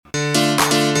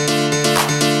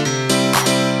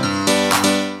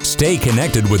Stay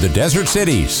connected with the Desert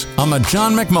Cities on The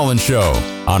John McMullen Show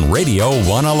on Radio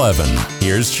 111.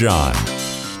 Here's John.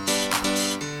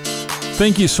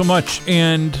 Thank you so much.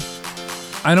 And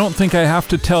I don't think I have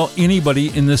to tell anybody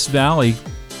in this valley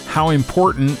how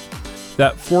important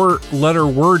that four-letter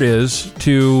word is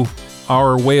to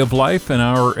our way of life and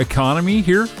our economy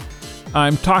here.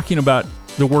 I'm talking about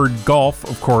the word golf,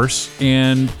 of course,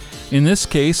 and in this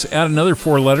case, add another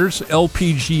four letters,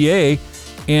 LPGA,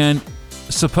 and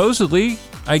supposedly,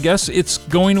 I guess it's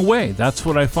going away. That's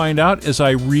what I find out as I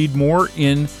read more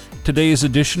in today's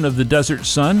edition of the Desert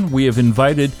Sun. We have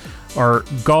invited our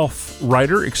golf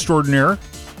writer extraordinaire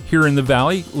here in the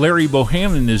Valley. Larry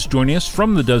Bohannon is joining us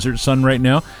from the Desert Sun right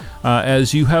now,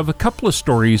 as you have a couple of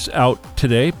stories out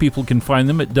today. People can find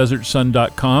them at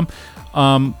desertsun.com.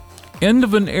 End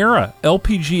of an era.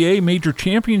 LPGA Major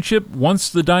Championship. Once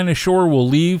the Dinah Shore will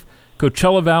leave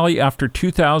Coachella Valley after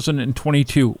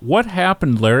 2022. What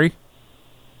happened, Larry?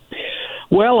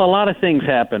 Well, a lot of things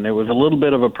happened. It was a little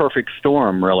bit of a perfect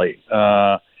storm, really.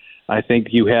 I think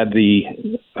you had the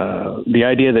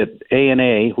idea that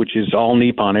ANA, which is All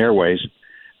Nippon Airways,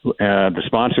 the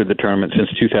sponsor of the tournament since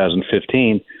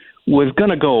 2015, was going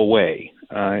to go away.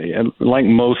 Like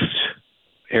most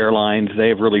airlines, they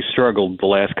have really struggled the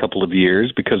last couple of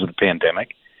years because of the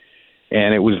pandemic,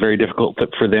 and it was very difficult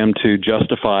for them to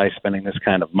justify spending this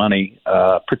kind of money,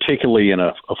 particularly in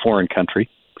a foreign country.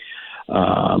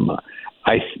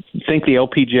 I think the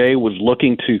LPGA was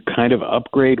looking to kind of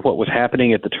upgrade what was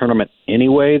happening at the tournament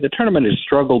anyway. The tournament has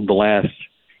struggled the last,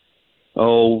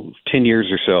 10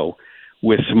 years or so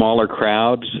with smaller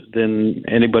crowds than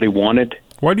anybody wanted.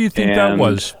 Why do you think that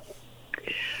was?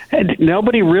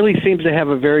 Nobody really seems to have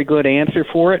a very good answer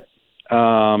for it.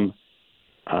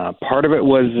 Part of it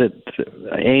was that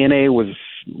ANA was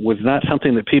not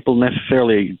something that people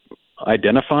necessarily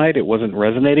identified. It wasn't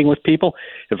resonating with people.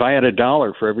 If I had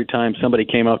 $1 for every time somebody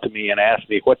came up to me and asked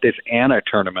me what this ANA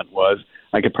tournament was,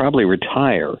 I could probably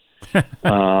retire.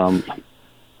 So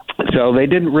they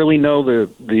didn't really know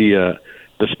the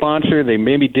sponsor. They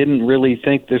maybe didn't really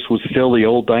think this was still the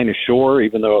old Dinah Shore,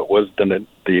 even though it was the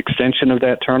extension of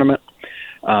that tournament.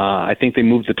 I think they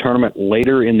moved the tournament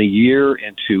later in the year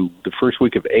into the first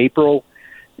week of April,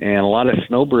 and a lot of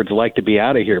snowbirds like to be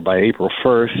out of here by April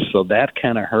 1st, so that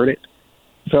kind of hurt it.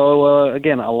 So,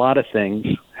 again, a lot of things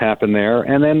happened there.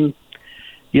 And then,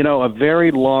 a very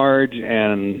large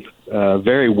and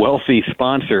very wealthy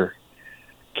sponsor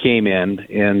came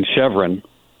in Chevron,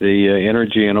 the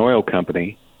energy and oil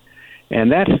company.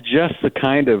 And that's just the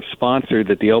kind of sponsor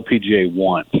that the LPGA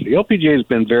wants. The LPGA has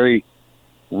been very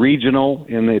regional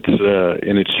in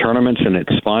its tournaments and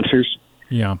its sponsors.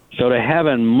 Yeah. So to have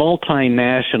a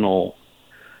multinational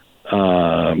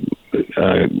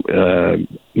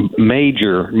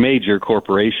major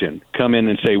corporation come in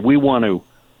and say, we want to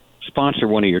sponsor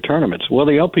one of your tournaments, well,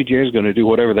 the LPGA is going to do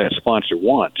whatever that sponsor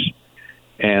wants.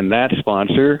 And that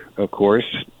sponsor, of course,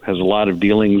 has a lot of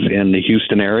dealings in the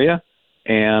Houston area,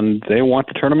 and they want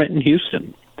the tournament in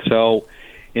Houston. So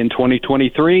in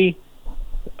 2023,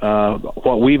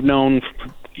 what we've known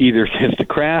either since the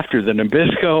Kraft or the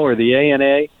Nabisco or the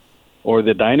ANA or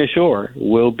the Dinah Shore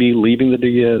will be leaving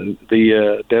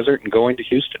the desert and going to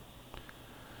Houston.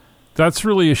 That's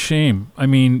really a shame. I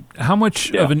mean, how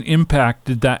much of an impact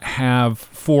did that have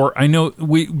for, I know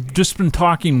we've just been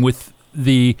talking with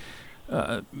the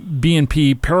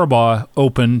BNP Paribas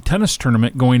Open tennis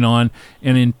tournament going on,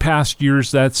 and in past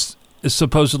years that's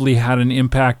supposedly had an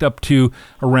impact up to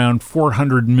around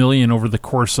 $400 million over the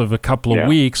course of a couple of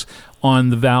weeks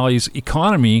on the Valley's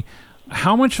economy.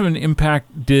 How much of an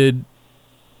impact did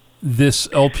this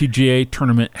LPGA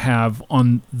tournament have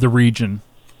on the region?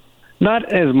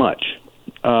 Not as much,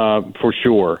 for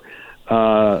sure.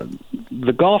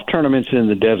 The golf tournaments in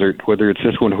the desert, whether it's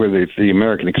this one or whether it's the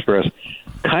American Express,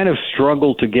 kind of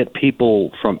struggle to get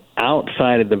people from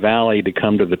outside of the Valley to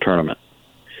come to the tournament.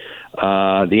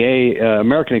 The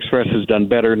American Express has done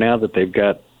better now that they've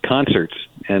got concerts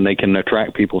and they can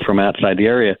attract people from outside the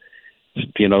area.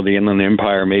 The Inland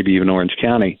Empire, maybe even Orange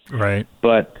County. Right.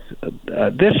 But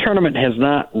this tournament has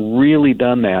not really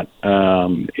done that.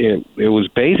 It was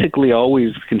basically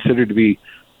always considered to be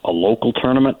a local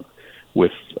tournament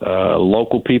with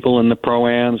local people in the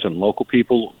Pro-Ams and local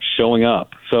people showing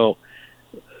up. So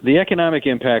the economic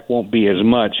impact won't be as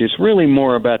much. It's really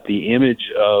more about the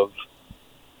image of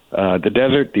the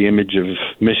desert, the image of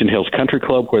Mission Hills Country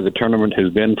Club, where the tournament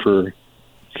has been for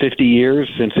 50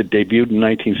 years since it debuted in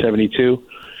 1972,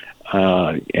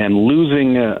 and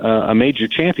losing a major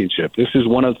championship. This is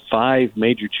one of 5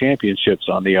 major championships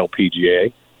on the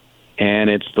LPGA, and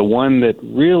it's the one that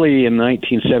really in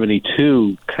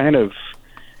 1972 kind of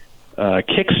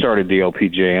kick-started the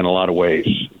LPGA in a lot of ways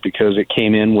because it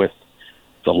came in with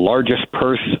the largest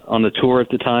purse on the tour at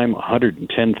the time,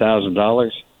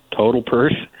 $110,000 total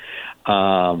purse.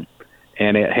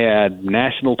 And it had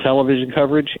national television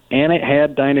coverage, and it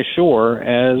had Dinah Shore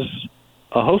as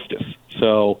a hostess.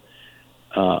 So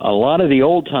a lot of the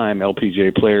old-time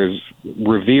LPGA players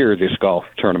revere this golf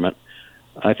tournament.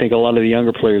 I think a lot of the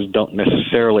younger players don't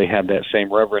necessarily have that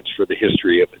same reverence for the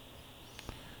history of it.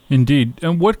 Indeed.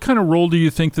 And what kind of role do you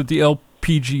think that the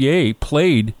LPGA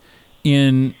played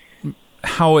in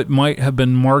how it might have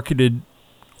been marketed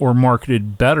or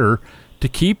marketed better to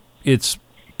keep its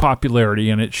popularity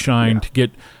and its shine, to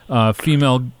get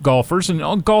female golfers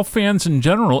and golf fans in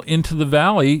general into the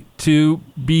Valley to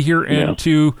be here and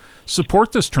to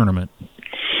support this tournament?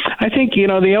 I think, the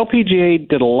LPGA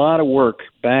did a lot of work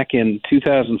back in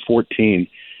 2014.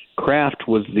 Kraft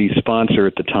was the sponsor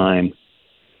at the time,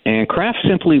 and Kraft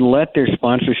simply let their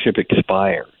sponsorship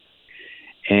expire.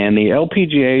 And the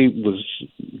LPGA was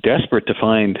desperate to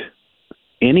find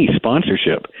any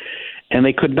sponsorship, and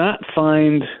they could not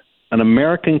find an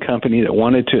American company that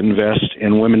wanted to invest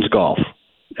in women's golf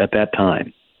at that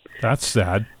time. That's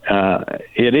sad.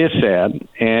 It is sad,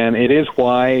 and it is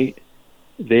why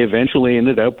they eventually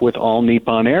ended up with All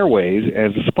Nippon Airways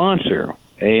as a sponsor.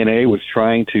 ANA was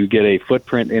trying to get a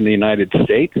footprint in the United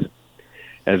States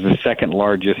as the second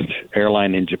largest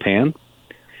airline in Japan.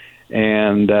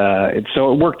 And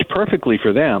so it worked perfectly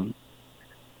for them.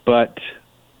 But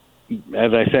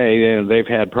as I say, they've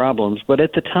had problems. But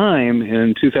at the time,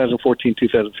 in 2014,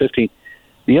 2015,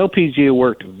 the LPGA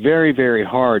worked very, very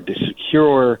hard to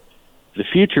secure the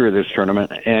future of this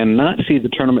tournament and not see the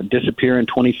tournament disappear in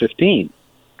 2015.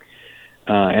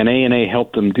 And ANA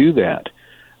helped them do that.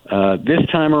 This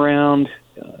time around,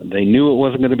 they knew it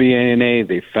wasn't going to be ANA.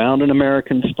 They found an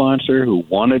American sponsor who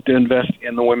wanted to invest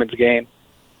in the women's game,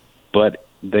 but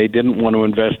they didn't want to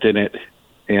invest in it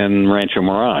in Rancho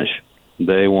Mirage.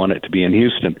 They want it to be in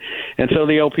Houston. And so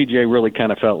the LPGA really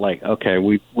kind of felt like, okay,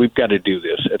 we've got to do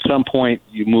this. At some point,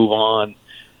 you move on.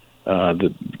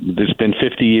 There's been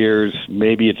 50 years.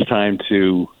 Maybe it's time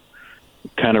to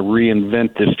kind of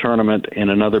reinvent this tournament in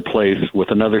another place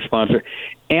with another sponsor.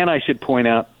 And I should point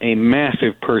out a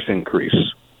massive purse increase.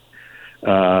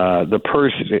 The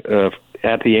purse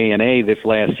at the ANA this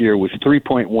last year was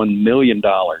 $3.1 million,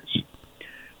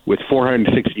 with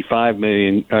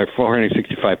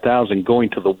 $465,000 going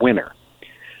to the winner.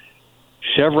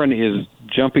 Chevron is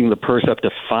jumping the purse up to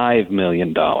 $5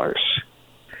 million. Well,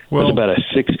 that's about a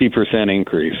 60%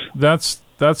 increase. That's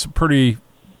a pretty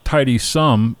tidy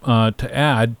sum to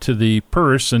add to the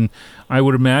purse, and I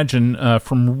would imagine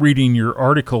from reading your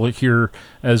article here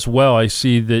as well, I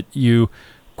see that you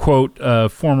quote a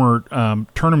former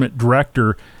tournament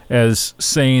director as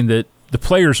saying that the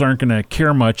players aren't going to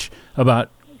care much about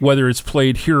whether it's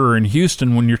played here or in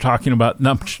Houston when you're talking about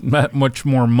not much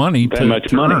more money to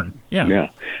earn. Yeah.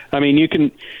 I mean, you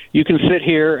can sit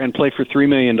here and play for $3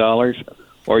 million,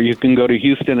 or you can go to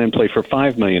Houston and play for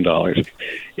 $5 million.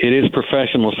 It is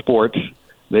professional sports.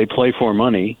 They play for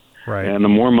money, right? And the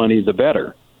more money, the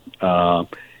better.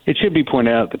 It should be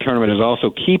pointed out the tournament is also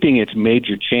keeping its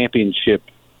major championship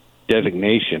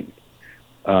designation.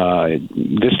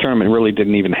 This tournament really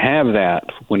didn't even have that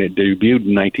when it debuted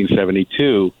in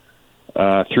 1972 through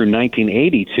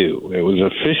 1982. It was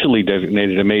officially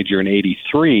designated a major in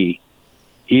 83,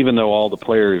 even though all the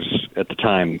players at the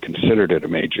time considered it a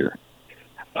major.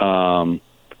 And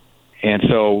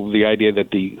so the idea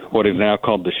that what is now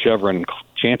called the Chevron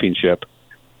Championship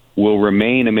will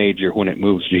remain a major when it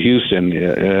moves to Houston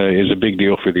is a big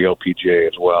deal for the LPGA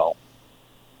as well.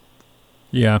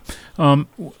 Yeah.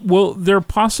 Will there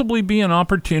possibly be an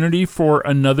opportunity for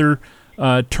another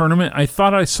tournament? I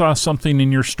thought I saw something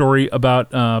in your story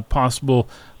about possible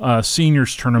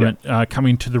seniors tournament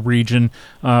coming to the region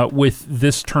with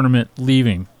this tournament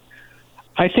leaving.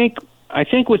 I think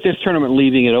with this tournament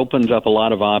leaving, it opens up a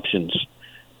lot of options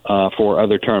for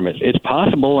other tournaments. It's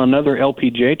possible another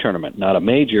LPGA tournament, not a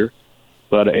major,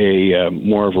 but a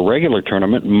more of a regular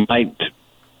tournament might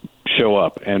show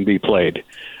up and be played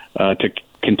to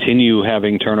continue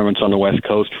having tournaments on the West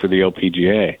Coast for the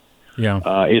LPGA. Yeah,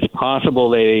 it's possible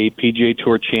that a PGA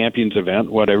Tour Champions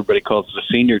event, what everybody calls the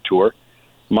Senior Tour,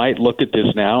 might look at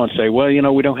this now and say, well,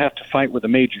 we don't have to fight with a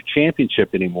major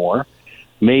championship anymore.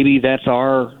 Maybe that's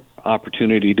our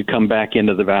opportunity to come back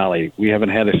into the Valley. We haven't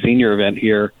had a senior event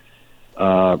here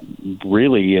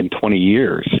really in 20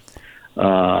 years.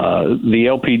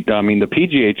 The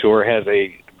PGA Tour has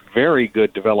a very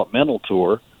good developmental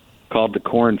tour called the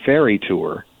Corn Ferry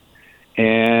Tour,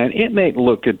 And it may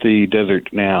look at the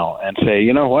desert now and say,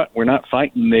 you know what, we're not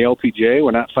fighting the LPGA,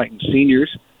 we're not fighting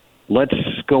seniors. Let's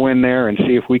go in there and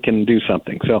see if we can do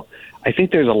something. So I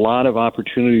think there's a lot of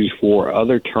opportunities for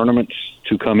other tournaments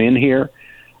to come in here,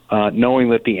 knowing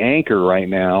that the anchor right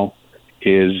now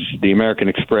is the American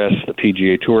Express, the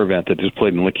PGA Tour event that is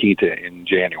played in La Quinta in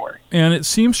January. And it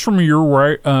seems from your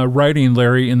writing,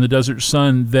 Larry, in the Desert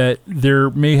Sun, that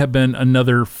there may have been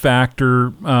another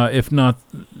factor, if not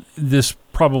this,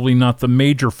 probably not the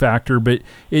major factor, but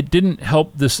it didn't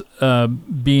help this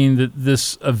being that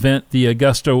this event, the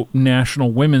Augusta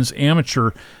National Women's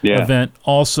Amateur event,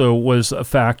 also was a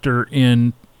factor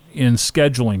in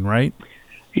scheduling, right?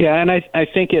 Yeah, and I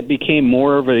think it became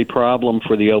more of a problem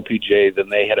for the LPGA than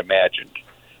they had imagined.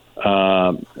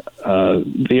 The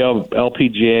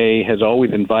LPGA has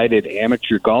always invited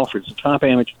amateur golfers, the top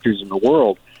amateurs in the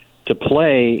world, to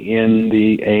play in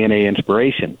the ANA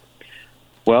Inspiration.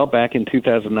 Well, back in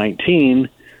 2019,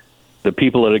 the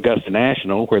people at Augusta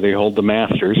National, where they hold the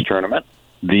Masters tournament,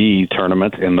 the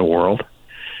tournament in the world,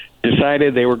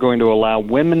 decided they were going to allow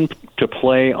women to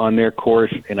play on their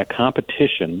course in a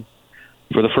competition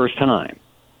for the first time.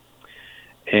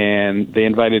 And they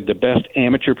invited the best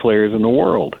amateur players in the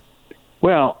world.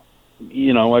 Well,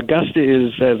 you know, Augusta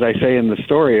is, as I say in the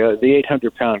story, the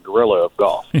 800-pound gorilla of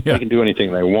golf. Yeah. They can do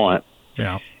anything they want.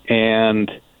 Yeah.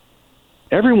 And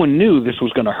everyone knew this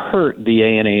was going to hurt the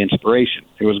ANA Inspiration.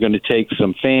 It was going to take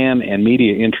some fan and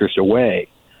media interest away.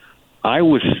 I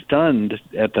was stunned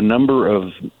at the number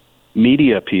of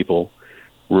media people,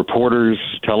 reporters,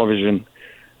 television,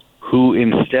 who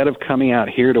instead of coming out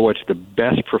here to watch the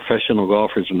best professional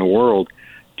golfers in the world,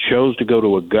 chose to go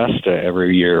to Augusta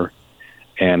every year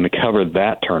and cover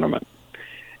that tournament.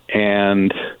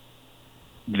 And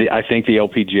I think the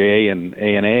LPGA and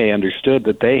ANA understood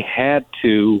that they had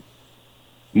to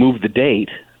move the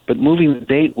date, but moving the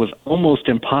date was almost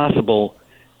impossible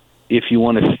if you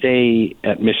want to stay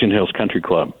at Mission Hills Country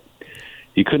Club.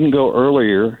 You couldn't go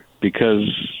earlier because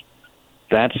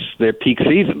that's their peak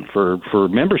season for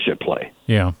membership play.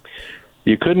 Yeah.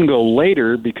 You couldn't go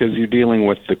later because you're dealing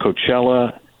with the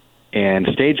Coachella and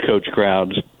Stagecoach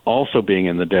crowds also being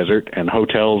in the desert, and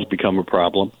hotels become a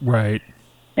problem. Right.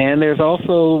 And there's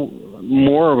also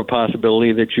more of a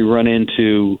possibility that you run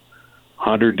into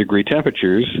 100-degree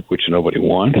temperatures, which nobody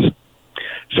wants.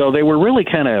 So they were really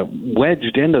kind of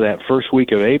wedged into that first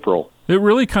week of April. It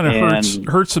really kind of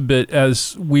hurts a bit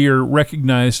as we are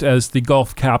recognized as the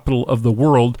golf capital of the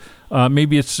world.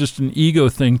 Maybe it's just an ego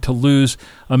thing to lose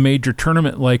a major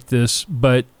tournament like this,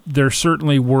 but there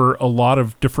certainly were a lot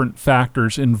of different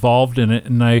factors involved in it,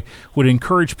 and I would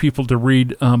encourage people to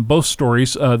read both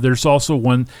stories. There's also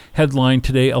one headline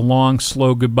today, A Long,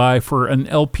 Slow Goodbye for an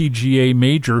LPGA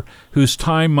major whose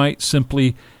time might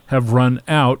simply have run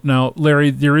out. Now, Larry,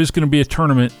 there is going to be a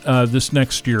tournament this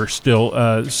next year still,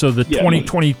 so the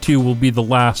 2022 will be the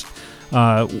last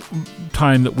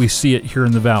time that we see it here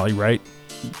in the Valley, right?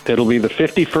 It'll be the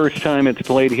 51st time it's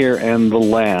played here and the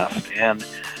last. And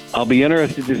I'll be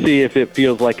interested to see if it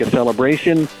feels like a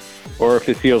celebration or if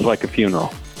it feels like a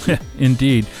funeral.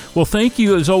 Indeed. Well, thank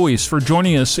you, as always, for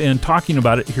joining us and talking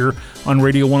about it here on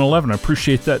Radio 111. I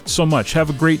appreciate that so much.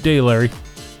 Have a great day, Larry.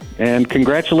 And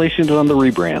congratulations on the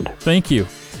rebrand. Thank you.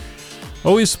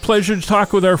 Always a pleasure to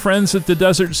talk with our friends at the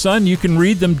Desert Sun. You can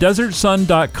read them,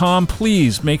 desertsun.com.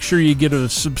 Please make sure you get a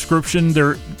subscription.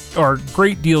 There are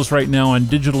great deals right now on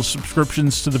digital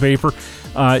subscriptions to the paper.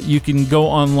 You can go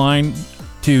online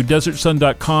to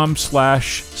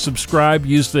desertsun.com/subscribe.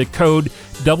 Use the code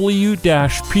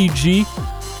W-PG.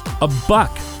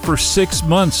 $1 for 6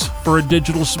 months for a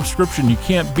digital subscription. You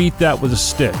can't beat that with a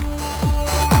stick.